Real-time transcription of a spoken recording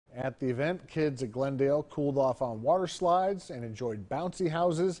At the event, kids at Glendale cooled off on water slides and enjoyed bouncy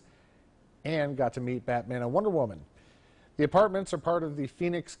houses and got to meet Batman and Wonder Woman. The apartments are part of the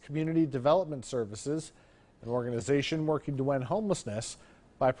Phoenix Community Development Services, an organization working to end homelessness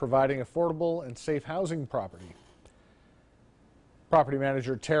by providing affordable and safe housing property. Property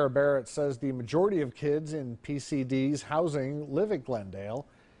manager Tara Barrett says the majority of kids in PCD's housing live at Glendale,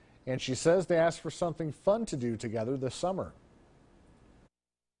 and she says they asked for something fun to do together this summer.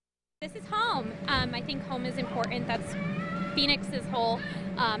 This is home. I think home is important. That's Phoenix's whole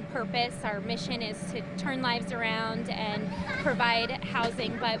purpose. Our mission is to turn lives around and provide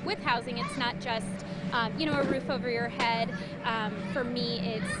housing. But with housing, it's not just a roof over your head. For me,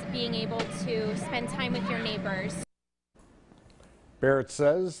 it's being able to spend time with your neighbors. Barrett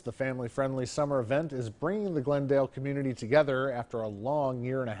says the family-friendly summer event is bringing the Glendale community together after a long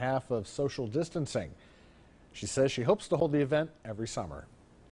year and a half of social distancing. She says she hopes to hold the event every summer.